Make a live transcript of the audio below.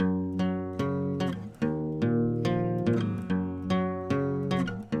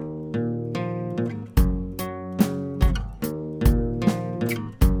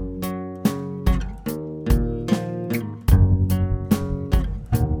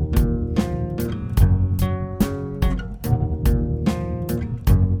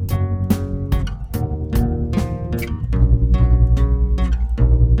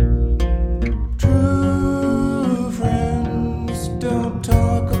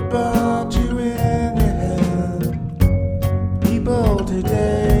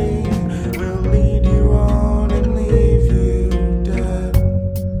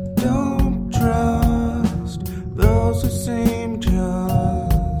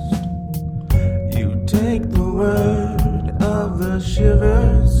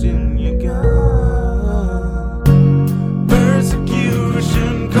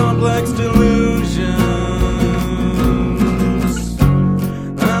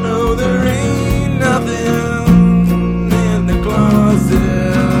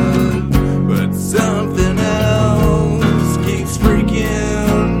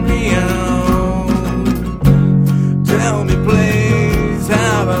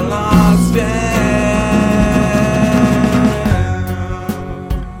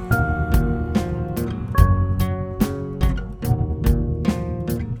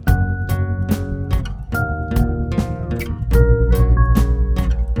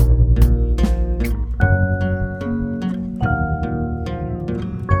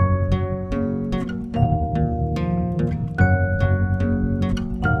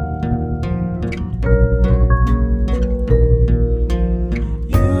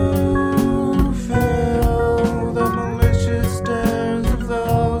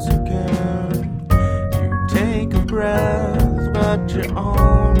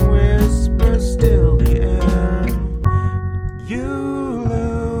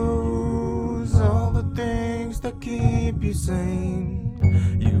keep you sane.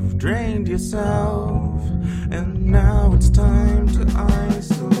 You've drained yourself, and now it's time to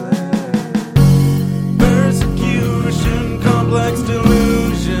isolate. Persecution, complex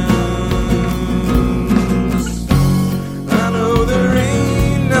delusions. I know there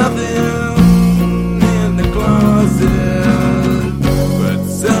ain't nothing in the closet, but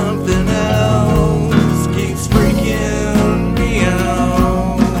something else keeps freaking me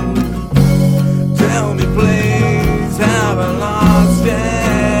out. Tell me please, have I lost it?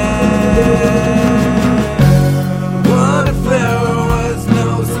 What if there was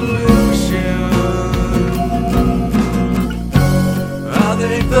no solution? I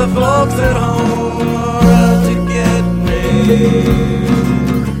think the folks at home are out to get me.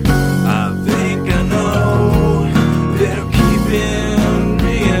 I think I know they're keeping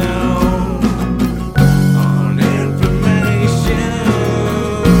me out on information.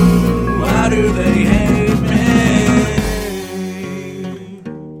 Why do they